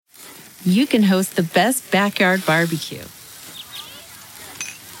you can host the best backyard barbecue.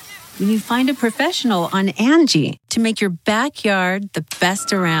 When you find a professional on Angie to make your backyard the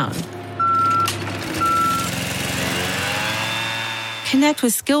best around. Connect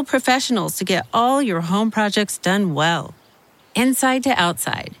with skilled professionals to get all your home projects done well. Inside to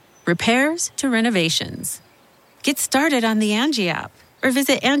outside, repairs to renovations. Get started on the Angie app or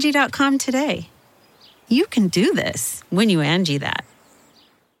visit Angie.com today. You can do this when you Angie that.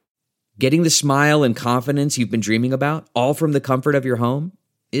 Getting the smile and confidence you've been dreaming about, all from the comfort of your home,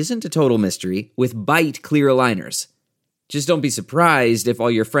 isn't a total mystery with Byte clear aligners. Just don't be surprised if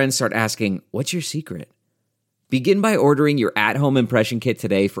all your friends start asking, "What's your secret?" Begin by ordering your at-home impression kit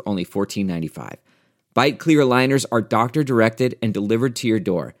today for only $14.95. Byte clear aligners are doctor-directed and delivered to your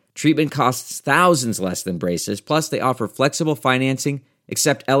door. Treatment costs thousands less than braces, plus they offer flexible financing,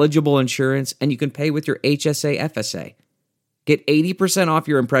 accept eligible insurance, and you can pay with your HSA FSA. Get 80% off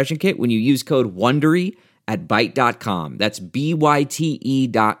your impression kit when you use code WONDERY at Byte.com. That's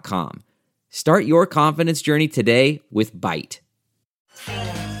BYTE.com. Start your confidence journey today with Byte.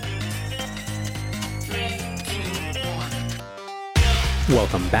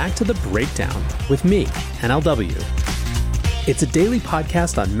 Welcome back to The Breakdown with me, NLW. It's a daily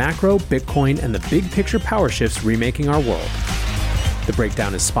podcast on macro, Bitcoin, and the big picture power shifts remaking our world. The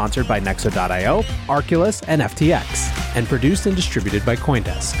Breakdown is sponsored by Nexo.io, Arculus, and FTX, and produced and distributed by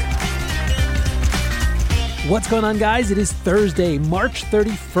CoinDesk. What's going on, guys? It is Thursday, March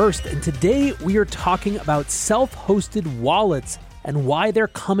 31st, and today we are talking about self-hosted wallets and why they're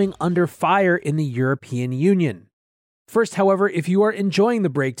coming under fire in the European Union. First, however, if you are enjoying The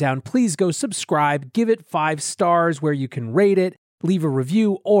Breakdown, please go subscribe, give it 5 stars where you can rate it, leave a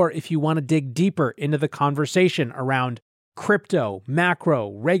review, or if you want to dig deeper into the conversation around crypto,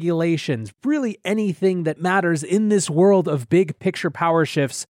 macro, regulations, really anything that matters in this world of big picture power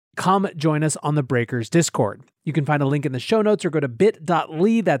shifts, come join us on the Breakers Discord. You can find a link in the show notes or go to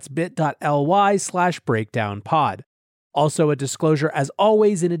bit.ly, that's bit.ly/breakdownpod. Also, a disclosure, as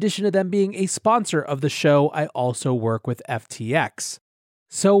always, in addition to them being a sponsor of the show, I also work with FTX.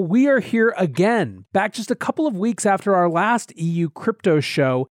 So we are here again, back just a couple of weeks after our last EU crypto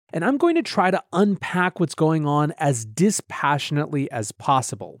show, and I'm going to try to unpack what's going on as dispassionately as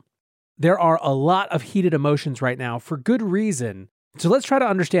possible. There are a lot of heated emotions right now for good reason, so let's try to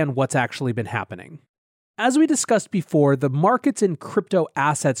understand what's actually been happening. As we discussed before, the Markets in Crypto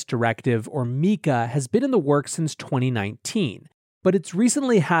Assets Directive, or MiCA, has been in the works since 2019, but it's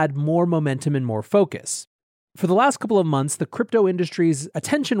recently had more momentum and more focus. For the last couple of months, the crypto industry's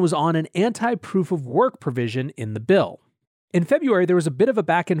attention was on an anti-proof of work provision in the bill. In February, there was a bit of a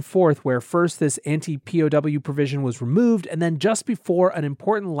back and forth where first this anti-POW provision was removed, and then just before an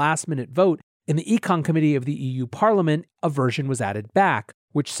important last-minute vote in the Econ Committee of the EU Parliament, a version was added back,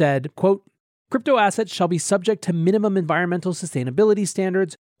 which said, quote, "Crypto assets shall be subject to minimum environmental sustainability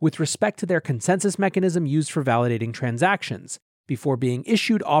standards with respect to their consensus mechanism used for validating transactions, before being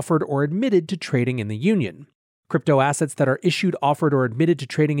issued, offered, or admitted to trading in the Union. Crypto assets that are issued, offered, or admitted to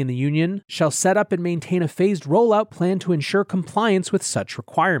trading in the Union shall set up and maintain a phased rollout plan to ensure compliance with such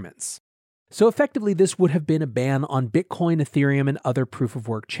requirements." So effectively, this would have been a ban on Bitcoin, Ethereum, and other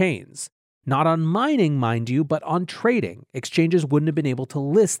proof-of-work chains. Not on mining, mind you, but on trading. Exchanges wouldn't have been able to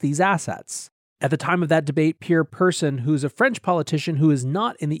list these assets. At the time of that debate, Pierre Persson, who's a French politician who is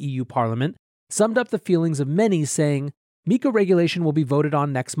not in the EU Parliament, summed up the feelings of many, saying, "MiCA regulation will be voted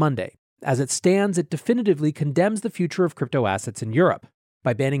on next Monday. As it stands, it definitively condemns the future of crypto assets in Europe.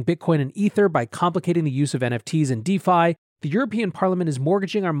 By banning Bitcoin and Ether, by complicating the use of NFTs and DeFi, the European Parliament is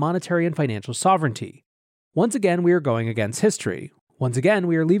mortgaging our monetary and financial sovereignty. Once again, we are going against history. Once again,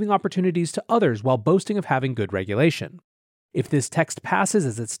 we are leaving opportunities to others while boasting of having good regulation. If this text passes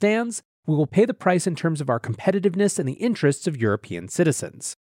as it stands, we will pay the price in terms of our competitiveness and the interests of European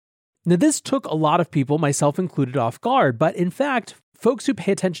citizens." Now, this took a lot of people, myself included, off guard, but in fact, folks who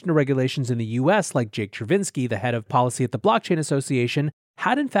pay attention to regulations in the US, like Jake Chervinsky, the head of policy at the Blockchain Association,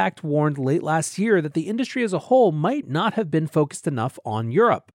 had in fact warned late last year that the industry as a whole might not have been focused enough on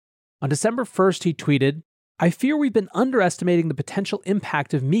Europe. On December 1st, he tweeted, "I fear we've been underestimating the potential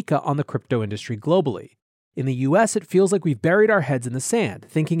impact of MiCA on the crypto industry globally. In the US, it feels like we've buried our heads in the sand,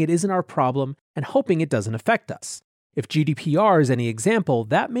 thinking it isn't our problem and hoping it doesn't affect us. If GDPR is any example,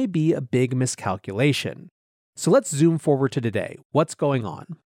 that may be a big miscalculation." So let's zoom forward to today. What's going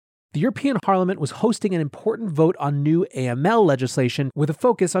on? The European Parliament was hosting an important vote on new AML legislation with a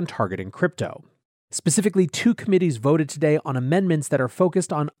focus on targeting crypto. Specifically, 2 committees voted today on amendments that are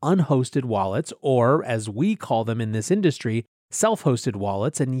focused on unhosted wallets, or as we call them in this industry, self-hosted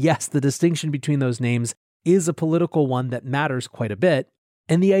wallets. And yes, the distinction between those names is a political one that matters quite a bit.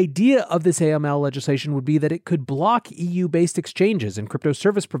 And the idea of this AML legislation would be that it could block EU-based exchanges and crypto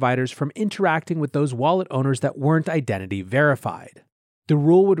service providers from interacting with those wallet owners that weren't identity verified. The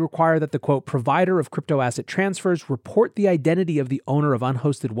rule would require that the, quote, provider of crypto asset transfers report the identity of the owner of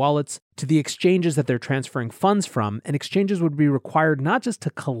unhosted wallets to the exchanges that they're transferring funds from, and exchanges would be required not just to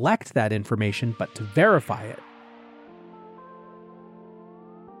collect that information, but to verify it.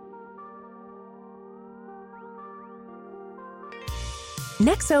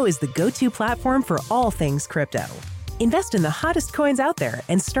 Nexo is the go-to platform for all things crypto. Invest in the hottest coins out there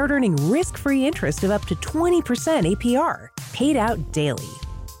and start earning risk-free interest of up to 20% APR, paid out daily.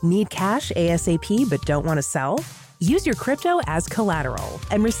 Need cash ASAP but don't want to sell? Use your crypto as collateral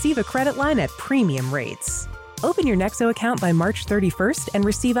and receive a credit line at premium rates. Open your Nexo account by March 31st and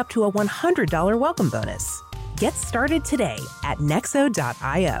receive up to a $100 welcome bonus. Get started today at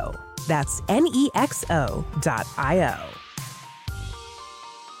nexo.io. That's nexo.io.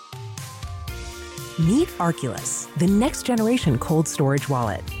 Meet Arculus, the next-generation cold storage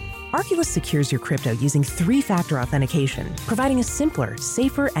wallet. Arculus secures your crypto using three-factor authentication, providing a simpler,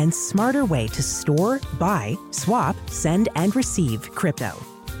 safer, and smarter way to store, buy, swap, send, and receive crypto.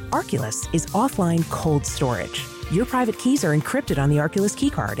 Arculus is offline cold storage. Your private keys are encrypted on the Arculus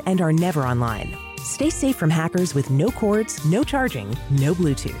keycard and are never online. Stay safe from hackers with no cords, no charging, no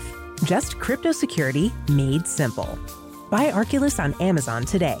Bluetooth. Just crypto security made simple. Buy Arculus on Amazon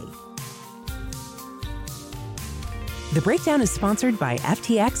today. The Breakdown is sponsored by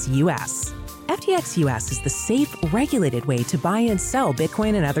FTX US. FTX US is the safe, regulated way to buy and sell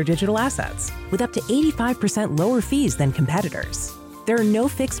Bitcoin and other digital assets, with up to 85% lower fees than competitors. There are no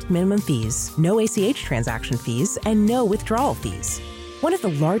fixed minimum fees, no ACH transaction fees, and no withdrawal fees. One of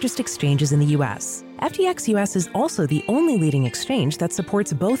the largest exchanges in the US, FTX US is also the only leading exchange that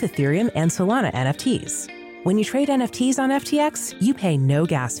supports both Ethereum and Solana NFTs. When you trade NFTs on FTX, you pay no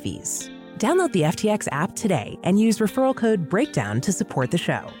gas fees. Download the FTX app today and use referral code BREAKDOWN to support the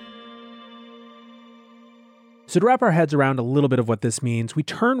show. So to wrap our heads around a little bit of what this means, we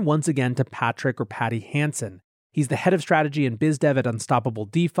turn once again to Patrick or Patty Hansen. He's the head of strategy and biz dev at Unstoppable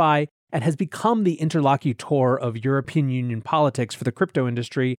DeFi and has become the interlocutor of European Union politics for the crypto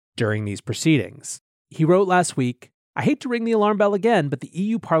industry during these proceedings. He wrote last week, "I hate to ring the alarm bell again, but the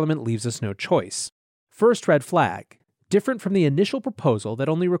EU Parliament leaves us no choice. First red flag. Different from the initial proposal that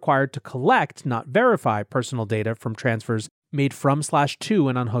only required to collect, not verify, personal data from transfers made from/to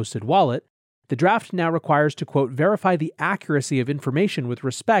an unhosted wallet, the draft now requires to, quote, verify the accuracy of information with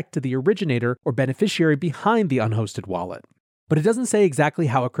respect to the originator or beneficiary behind the unhosted wallet. But it doesn't say exactly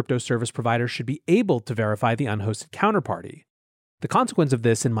how a crypto service provider should be able to verify the unhosted counterparty. The consequence of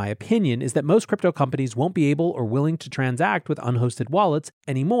this, in my opinion, is that most crypto companies won't be able or willing to transact with unhosted wallets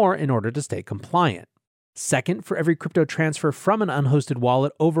anymore in order to stay compliant. Second, for every crypto transfer from an unhosted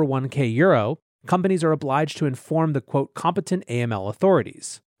wallet over 1K euro, companies are obliged to inform the, quote, competent AML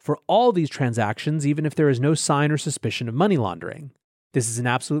authorities for all these transactions, even if there is no sign or suspicion of money laundering. This is an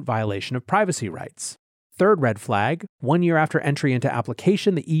absolute violation of privacy rights. Third red flag, 1 year after entry into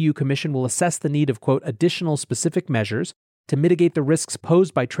application, the EU Commission will assess the need of, quote, additional specific measures to mitigate the risks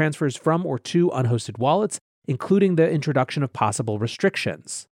posed by transfers from or to unhosted wallets, including the introduction of possible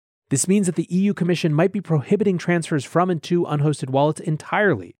restrictions. This means that the EU Commission might be prohibiting transfers from and to unhosted wallets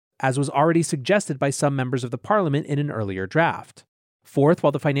entirely, as was already suggested by some members of the Parliament in an earlier draft. Fourth,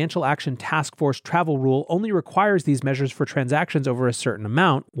 while the Financial Action Task Force travel rule only requires these measures for transactions over a certain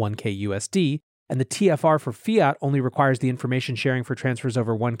amount, 1K USD, and the TFR for fiat only requires the information sharing for transfers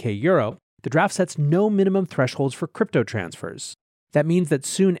over 1K euro, the draft sets no minimum thresholds for crypto transfers. That means that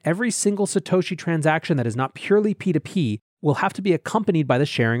soon every single Satoshi transaction that is not purely P2P will have to be accompanied by the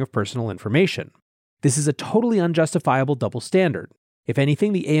sharing of personal information. This is a totally unjustifiable double standard. If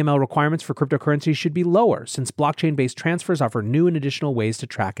anything, the AML requirements for cryptocurrencies should be lower, since blockchain-based transfers offer new and additional ways to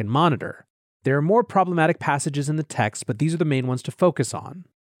track and monitor. There are more problematic passages in the text, but these are the main ones to focus on.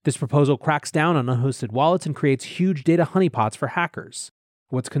 This proposal cracks down on unhosted wallets and creates huge data honeypots for hackers.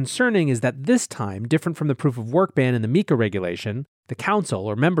 What's concerning is that this time, different from the proof of work ban in the MiCA regulation, the Council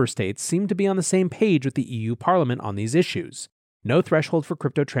or member states seem to be on the same page with the EU Parliament on these issues. No threshold for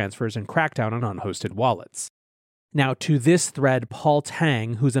crypto transfers and crackdown on unhosted wallets. Now, to this thread, Paul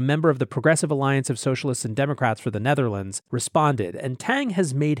Tang, who's a member of the Progressive Alliance of Socialists and Democrats for the Netherlands, responded, and Tang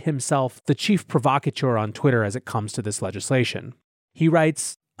has made himself the chief provocateur on Twitter as it comes to this legislation. He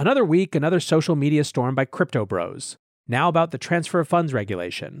writes, "Another week, another social media storm by crypto bros. Now about the transfer of funds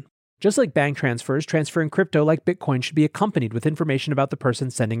regulation. Just like bank transfers, transferring crypto like Bitcoin should be accompanied with information about the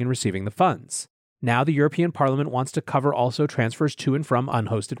person sending and receiving the funds. Now the European Parliament wants to cover also transfers to and from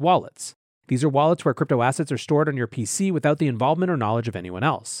unhosted wallets. These are wallets where crypto assets are stored on your PC without the involvement or knowledge of anyone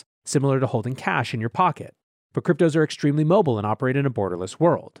else, similar to holding cash in your pocket. But cryptos are extremely mobile and operate in a borderless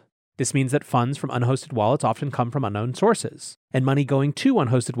world. This means that funds from unhosted wallets often come from unknown sources, and money going to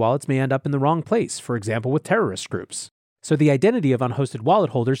unhosted wallets may end up in the wrong place, for example with terrorist groups. So the identity of unhosted wallet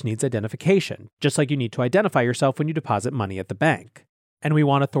holders needs identification, just like you need to identify yourself when you deposit money at the bank. And we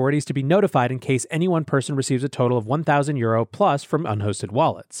want authorities to be notified in case any one person receives a total of €1,000 plus from unhosted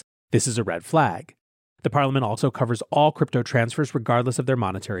wallets. This is a red flag. The Parliament also covers all crypto transfers regardless of their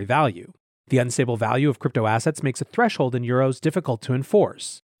monetary value. The unstable value of crypto assets makes a threshold in euros difficult to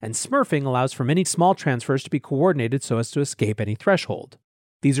enforce, and smurfing allows for many small transfers to be coordinated so as to escape any threshold.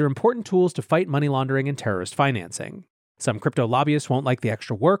 These are important tools to fight money laundering and terrorist financing. Some crypto lobbyists won't like the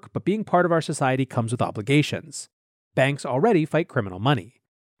extra work, but being part of our society comes with obligations. Banks already fight criminal money.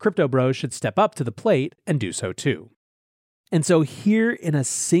 Crypto bros should step up to the plate and do so too. And so here in a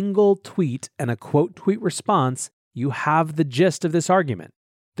single tweet and a quote tweet response, you have the gist of this argument.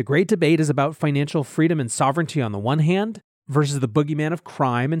 The great debate is about financial freedom and sovereignty on the one hand versus the boogeyman of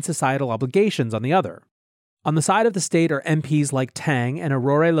crime and societal obligations on the other. On the side of the state are MPs like Tang and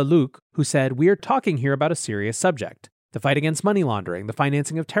Aurore Laluc, who said, "We are talking here about a serious subject. The fight against money laundering, the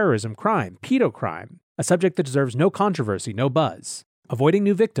financing of terrorism, crime, pedo crime, a subject that deserves no controversy, no buzz. Avoiding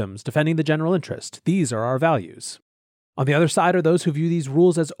new victims, defending the general interest, these are our values." On the other side are those who view these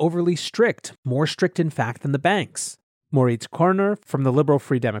rules as overly strict, more strict in fact than the banks. Moritz Korner from the Liberal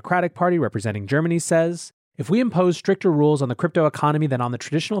Free Democratic Party representing Germany says, "If we impose stricter rules on the crypto economy than on the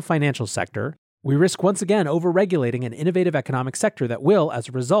traditional financial sector, we risk once again over-regulating an innovative economic sector that will, as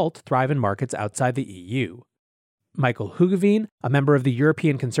a result, thrive in markets outside the EU. Michael Hugeveen, a member of the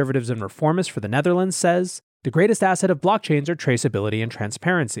European Conservatives and Reformists for the Netherlands, says, "The greatest asset of blockchains are traceability and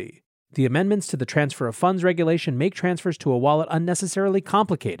transparency. The amendments to the transfer of funds regulation make transfers to a wallet unnecessarily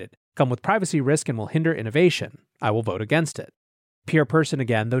complicated, come with privacy risk, and will hinder innovation. I will vote against it." Pierre Persson,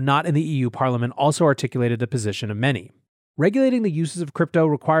 again, though not in the EU Parliament, also articulated the position of many. Regulating the uses of crypto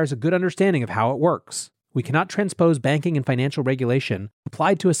requires a good understanding of how it works. We cannot transpose banking and financial regulation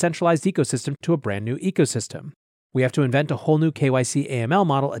applied to a centralized ecosystem to a brand new ecosystem. We have to invent a whole new KYC AML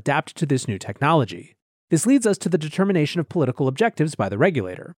model adapted to this new technology. This leads us to the determination of political objectives by the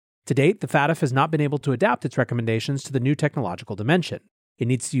regulator. To date, the FATF has not been able to adapt its recommendations to the new technological dimension. It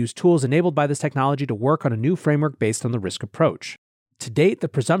needs to use tools enabled by this technology to work on a new framework based on the risk approach. To date, the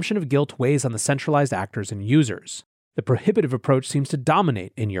presumption of guilt weighs on the centralized actors and users. The prohibitive approach seems to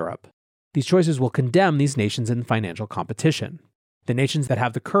dominate in Europe. These choices will condemn these nations in financial competition. The nations that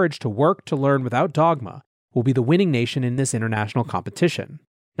have the courage to work to learn without dogma will be the winning nation in this international competition,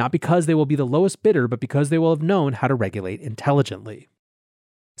 not because they will be the lowest bidder, but because they will have known how to regulate intelligently.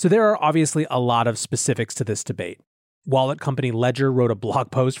 So there are obviously a lot of specifics to this debate. Wallet company Ledger wrote a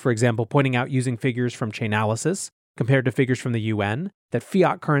blog post, for example, pointing out using figures from Chainalysis compared to figures from the UN, that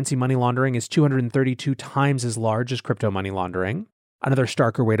fiat currency money laundering is 232 times as large as crypto money laundering. Another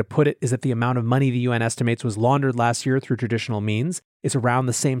starker way to put it is that the amount of money the UN estimates was laundered last year through traditional means is around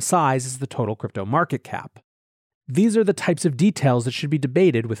the same size as the total crypto market cap. These are the types of details that should be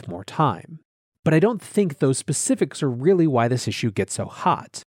debated with more time. But I don't think those specifics are really why this issue gets so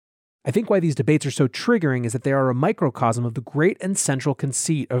hot. I think why these debates are so triggering is that they are a microcosm of the great and central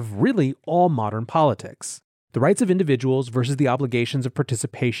conceit of really all modern politics: the rights of individuals versus the obligations of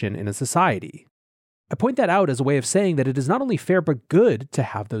participation in a society. I point that out as a way of saying that it is not only fair but good to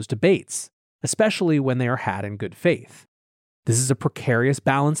have those debates, especially when they are had in good faith. This is a precarious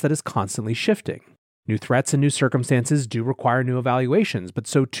balance that is constantly shifting. New threats and new circumstances do require new evaluations, but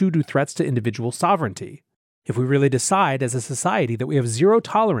so too do threats to individual sovereignty. If we really decide as a society that we have zero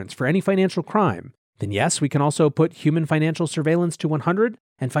tolerance for any financial crime, then yes, we can also put human financial surveillance to 100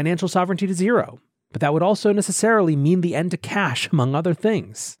 and financial sovereignty to 0. But that would also necessarily mean the end to cash, among other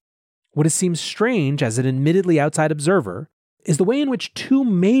things. What seems strange as an admittedly outside observer is the way in which two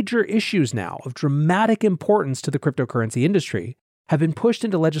major issues now of dramatic importance to the cryptocurrency industry have been pushed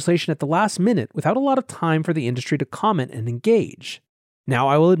into legislation at the last minute without a lot of time for the industry to comment and engage. Now,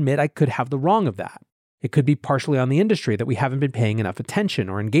 I will admit I could have the wrong of that. It could be partially on the industry that we haven't been paying enough attention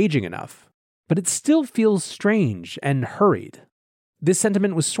or engaging enough. But it still feels strange and hurried. This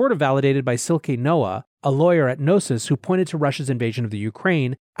sentiment was sort of validated by Silke Noah, a lawyer at Gnosis who pointed to Russia's invasion of the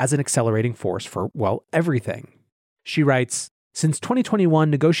Ukraine as an accelerating force for, well, everything. She writes, "Since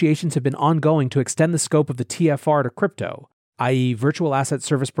 2021, negotiations have been ongoing to extend the scope of the TFR to crypto, i.e. virtual asset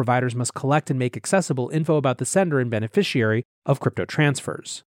service providers must collect and make accessible info about the sender and beneficiary of crypto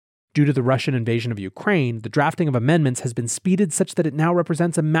transfers. Due to the Russian invasion of Ukraine, the drafting of amendments has been speeded such that it now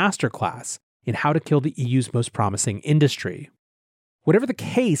represents a masterclass in how to kill the EU's most promising industry." Whatever the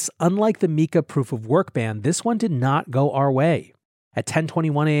case, unlike the MiCA proof of work ban, this one did not go our way. At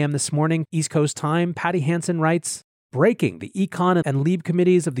 10:21 a.m. this morning, East Coast time, Patty Hansen writes, breaking, the Econ and Leave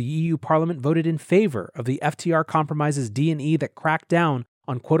committees of the EU Parliament voted in favor of the FTR compromises D&E that cracked down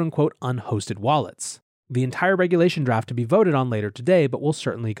on quote-unquote unhosted wallets. The entire regulation draft to be voted on later today, but will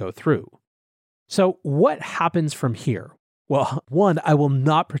certainly go through. So what happens from here? Well, one, I will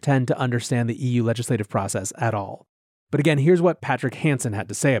not pretend to understand the EU legislative process at all. But again, here's what Patrick Hansen had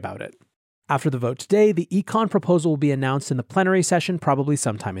to say about it. After the vote today, the Econ proposal will be announced in the plenary session probably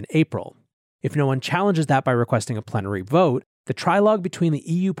sometime in April. If no one challenges that by requesting a plenary vote, the trilogue between the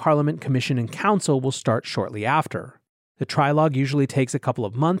EU Parliament, Commission, and Council will start shortly after. The trilogue usually takes a couple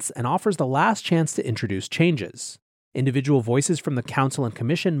of months and offers the last chance to introduce changes. Individual voices from the Council and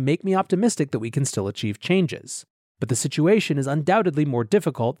Commission make me optimistic that we can still achieve changes. But the situation is undoubtedly more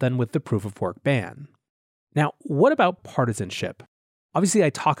difficult than with the proof of work ban. Now, what about partisanship? Obviously, I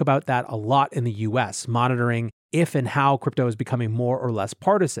talk about that a lot in the US, monitoring if and how crypto is becoming more or less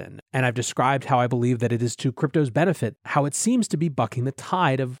partisan, and I've described how I believe that it is to crypto's benefit, how it seems to be bucking the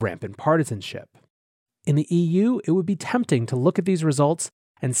tide of rampant partisanship. In the EU, it would be tempting to look at these results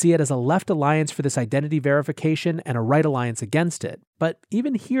and see it as a left alliance for this identity verification and a right alliance against it, but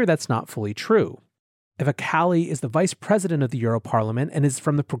even here that's not fully true. Eva Kaili is the vice president of the Europarliament and is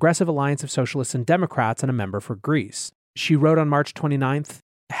from the Progressive Alliance of Socialists and Democrats and a member for Greece. She wrote on March 29th,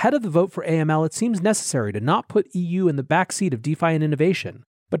 ahead of the vote for AML, it seems necessary to not put EU in the backseat of DeFi and innovation,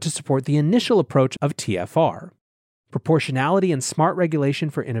 but to support the initial approach of TFR. Proportionality and smart regulation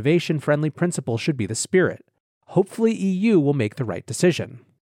for innovation-friendly principles should be the spirit. Hopefully EU will make the right decision.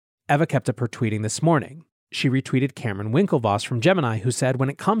 Eva kept up her tweeting this morning. She retweeted Cameron Winklevoss from Gemini, who said, when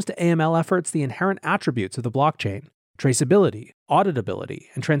it comes to AML efforts, the inherent attributes of the blockchain, traceability, auditability,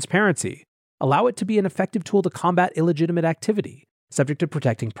 and transparency, allow it to be an effective tool to combat illegitimate activity, subject to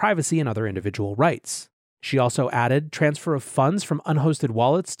protecting privacy and other individual rights. She also added, transfer of funds from unhosted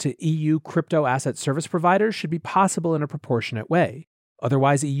wallets to EU crypto asset service providers should be possible in a proportionate way.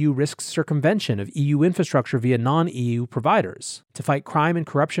 Otherwise, EU risks circumvention of EU infrastructure via non-EU providers to fight crime and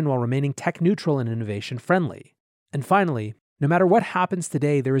corruption while remaining tech-neutral and innovation-friendly. And finally, no matter what happens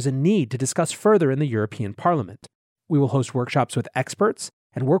today, there is a need to discuss further in the European Parliament. We will host workshops with experts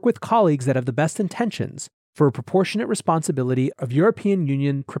and work with colleagues that have the best intentions for a proportionate responsibility of European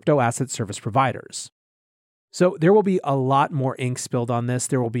Union crypto asset service providers. So there will be a lot more ink spilled on this.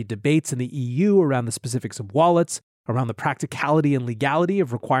 There will be debates in the EU around the specifics of wallets, around the practicality and legality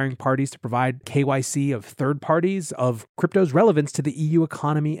of requiring parties to provide KYC of third parties, of crypto's relevance to the EU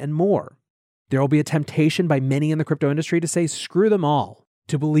economy, and more. There will be a temptation by many in the crypto industry to say, screw them all,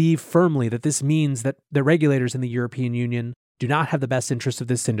 to believe firmly that this means that the regulators in the European Union do not have the best interests of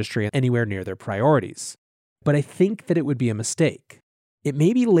this industry anywhere near their priorities. But I think that it would be a mistake. It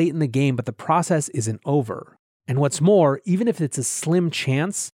may be late in the game, but the process isn't over. And what's more, even if it's a slim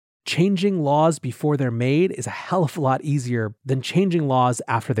chance, changing laws before they're made is a hell of a lot easier than changing laws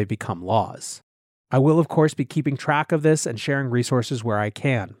after they become laws. I will, of course, be keeping track of this and sharing resources where I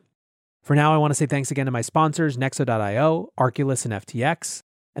can. For now, I want to say thanks again to my sponsors, Nexo.io, Arculus, and FTX,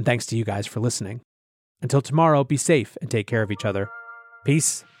 and thanks to you guys for listening. Until tomorrow, be safe and take care of each other.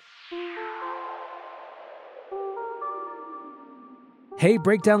 Peace. Hey,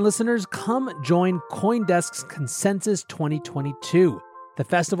 Breakdown listeners, come join CoinDesk's Consensus 2022, the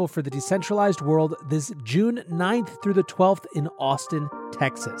festival for the decentralized world, this June 9th through the 12th in Austin,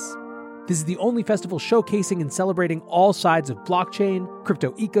 Texas. This is the only festival showcasing and celebrating all sides of blockchain,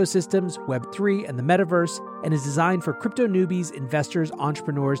 crypto ecosystems, Web3, and the metaverse, and is designed for crypto newbies, investors,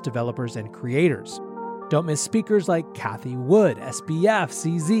 entrepreneurs, developers, and creators. Don't miss speakers like Cathie Wood, SBF,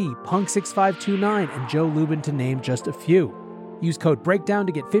 CZ, Punk6529, and Joe Lubin, to name just a few. Use code BREAKDOWN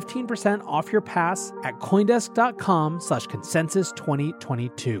to get 15% off your pass at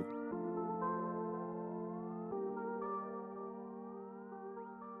CoinDesk.com/consensus2022.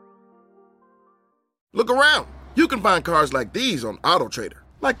 Look around. You can find cars like these on AutoTrader,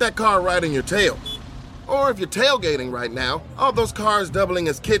 like that car riding your tail. Or if you're tailgating right now, all those cars doubling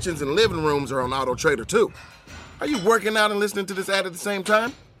as kitchens and living rooms are on AutoTrader too. Are you working out and listening to this ad at the same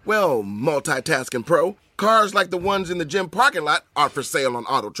time? Well, multitasking pro, cars like the ones in the gym parking lot are for sale on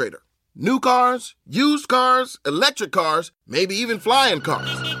AutoTrader. New cars, used cars, electric cars, maybe even flying cars.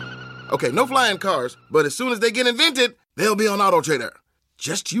 Okay, no flying cars, but as soon as they get invented, they'll be on AutoTrader.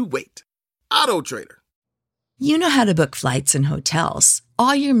 Just you wait. AutoTrader. You know how to book flights and hotels.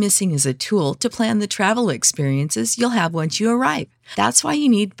 All you're missing is a tool to plan the travel experiences you'll have once you arrive. That's why you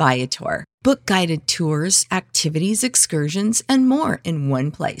need Viator. Book guided tours, activities, excursions, and more in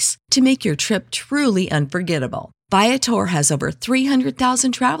one place to make your trip truly unforgettable. Viator has over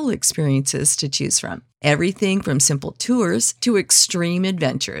 300,000 travel experiences to choose from. Everything from simple tours to extreme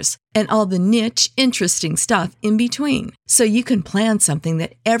adventures and all the niche, interesting stuff in between. So you can plan something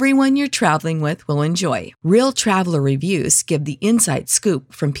that everyone you're traveling with will enjoy. Real traveler reviews give the inside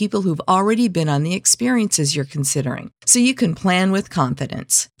scoop from people who've already been on the experiences you're considering. So you can plan with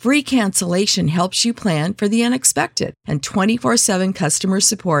confidence. Free cancellation helps you plan for the unexpected. And 24/7 customer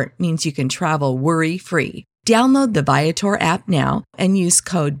support means you can travel worry-free. Download the Viator app now and use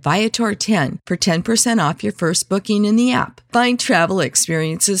code Viator10 for 10% off your first booking in the app. Find travel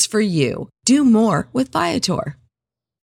experiences for you. Do more with Viator.